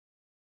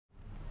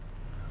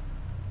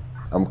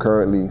I'm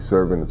currently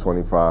serving a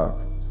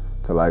 25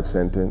 to life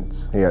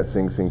sentence here at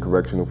Sing Sing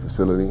Correctional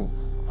Facility.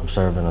 I'm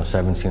serving a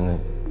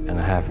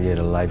 17.5-year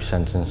to life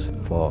sentence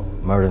for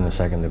murder in the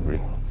second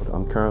degree.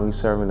 I'm currently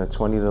serving a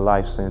 20 to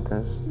life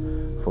sentence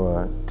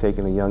for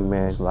taking a young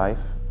man's life.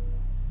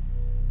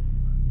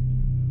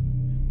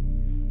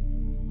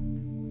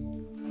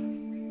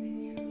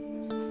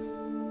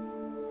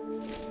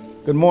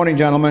 Good morning,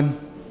 gentlemen.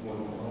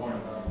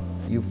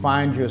 You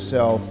find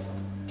yourself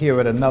here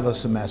at another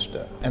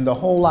semester, and the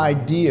whole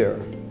idea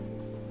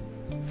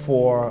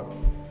for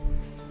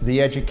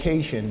the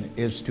education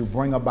is to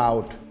bring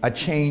about a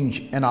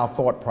change in our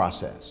thought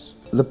process.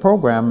 The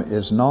program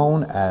is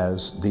known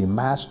as the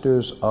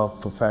Masters of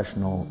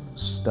Professional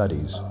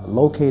Studies,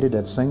 located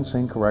at Sing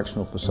Sing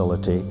Correctional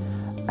Facility,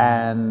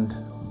 and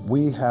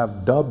we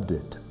have dubbed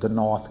it the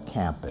North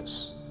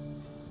Campus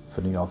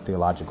for New York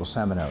Theological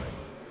Seminary.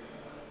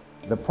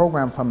 The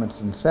program from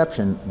its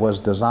inception was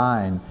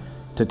designed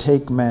to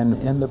take men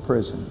in the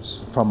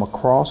prisons from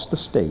across the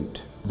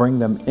state, bring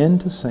them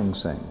into Sing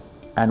Sing,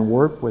 and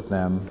work with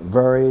them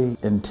very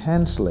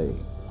intensely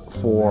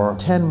for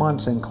 10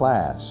 months in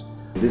class.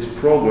 This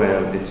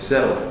program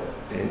itself,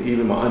 and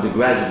even my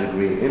undergraduate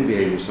degree in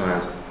behavioral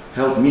science,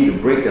 helped me to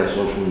break that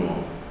social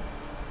norm.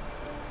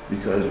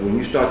 Because when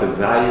you start to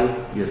value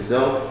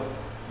yourself,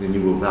 then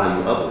you will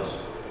value others.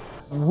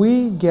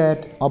 We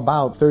get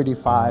about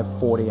 35,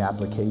 40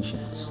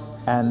 applications,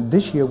 and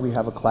this year we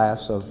have a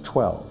class of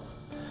 12.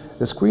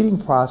 The screening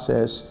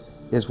process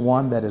is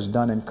one that is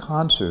done in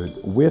concert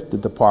with the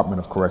Department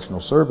of Correctional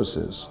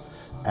Services,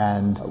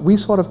 and we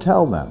sort of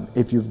tell them,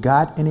 if you've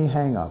got any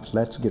hang-ups,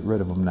 let's get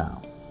rid of them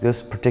now.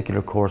 This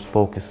particular course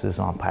focuses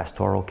on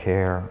pastoral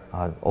care,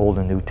 Old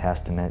and New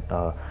Testament,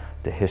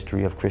 the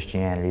history of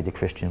Christianity, the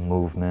Christian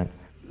movement.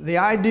 The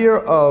idea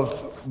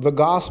of the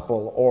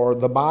gospel or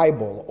the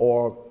Bible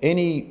or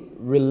any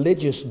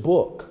religious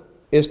book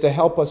is to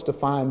help us to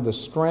find the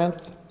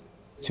strength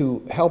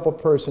to help a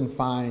person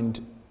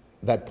find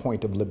that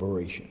point of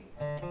liberation.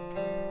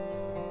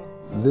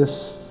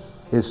 This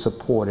is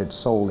supported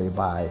solely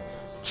by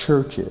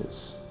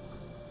churches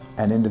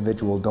and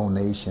individual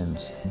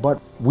donations,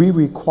 but we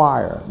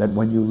require that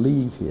when you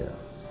leave here,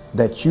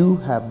 that you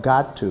have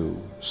got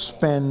to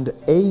spend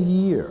a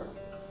year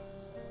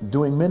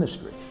doing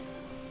ministry.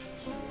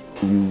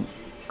 You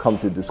come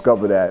to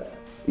discover that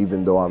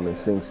even though I'm in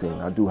Sing Sing,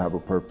 I do have a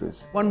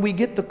purpose. When we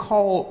get the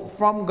call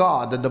from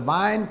God, the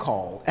divine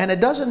call, and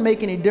it doesn't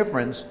make any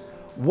difference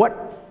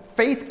what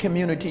faith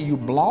community you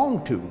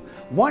belong to,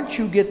 once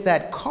you get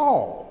that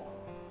call,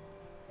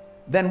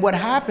 then what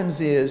happens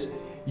is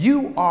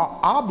you are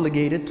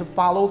obligated to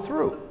follow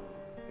through.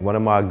 One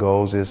of my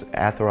goals is,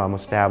 after I'm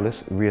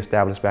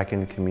reestablished back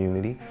in the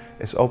community,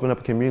 is open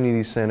up a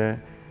community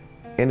center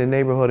in the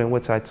neighborhood in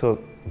which I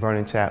took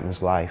Vernon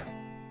Chapman's life.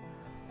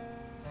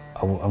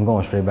 I'm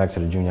going straight back to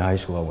the junior high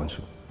school I went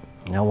to.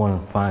 And I want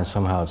to find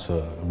somehow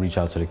to reach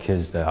out to the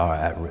kids that are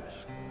at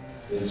risk.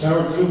 The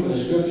eternal truth in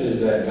the scripture is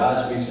that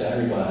God speaks to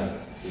everybody.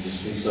 He just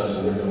speaks to us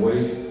in different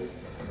ways.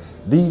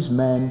 These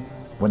men,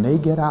 when they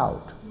get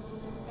out,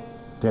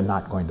 they're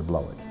not going to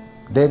blow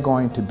it. They're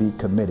going to be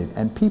committed,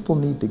 and people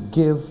need to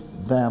give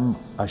them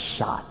a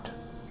shot.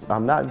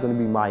 I'm not going to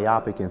be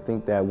myopic and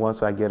think that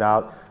once I get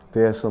out,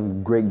 there's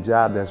some great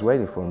job that's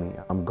waiting for me.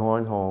 I'm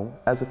going home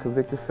as a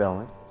convicted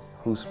felon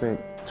who spent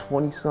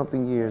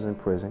 20-something years in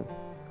prison,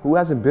 who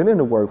hasn't been in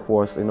the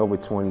workforce in over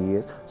 20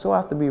 years, so I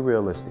have to be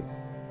realistic.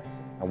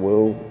 I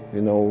will,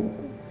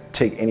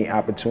 take any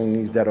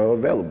opportunities that are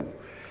available.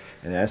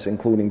 And that's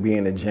including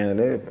being a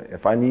janitor.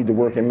 If I need to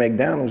work in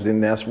McDonald's,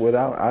 then that's what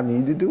I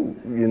need to do,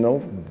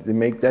 to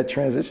make that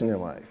transition in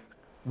life.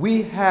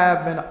 We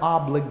have an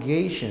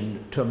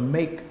obligation to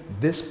make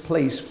this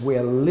place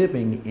we're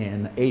living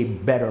in a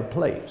better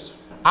place.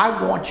 I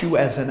want you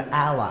as an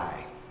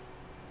ally,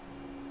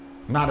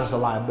 not as a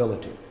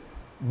liability.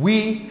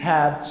 We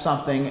have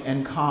something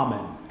in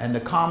common, and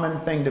the common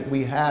thing that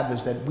we have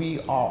is that we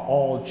are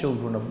all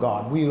children of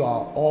God. We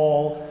are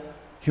all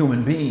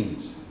human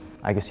beings.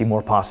 I can see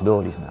more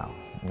possibilities now.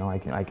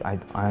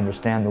 I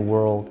understand the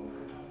world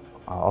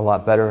a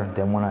lot better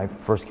than when I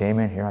first came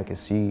in here. I can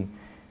see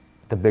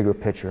the bigger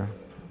picture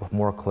with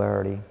more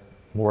clarity.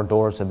 More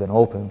doors have been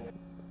opened.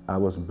 I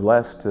was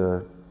blessed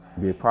to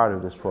be a part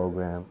of this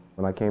program.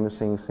 When I came to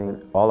Sing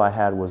Sing, all I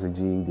had was a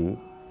GED,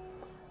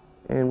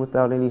 and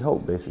without any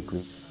hope,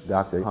 basically.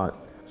 Dr. Hunt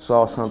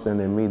saw something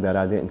in me that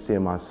I didn't see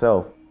in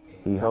myself.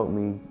 He helped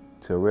me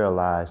to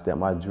realize that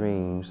my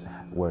dreams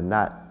were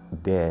not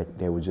dead,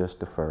 they were just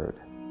deferred.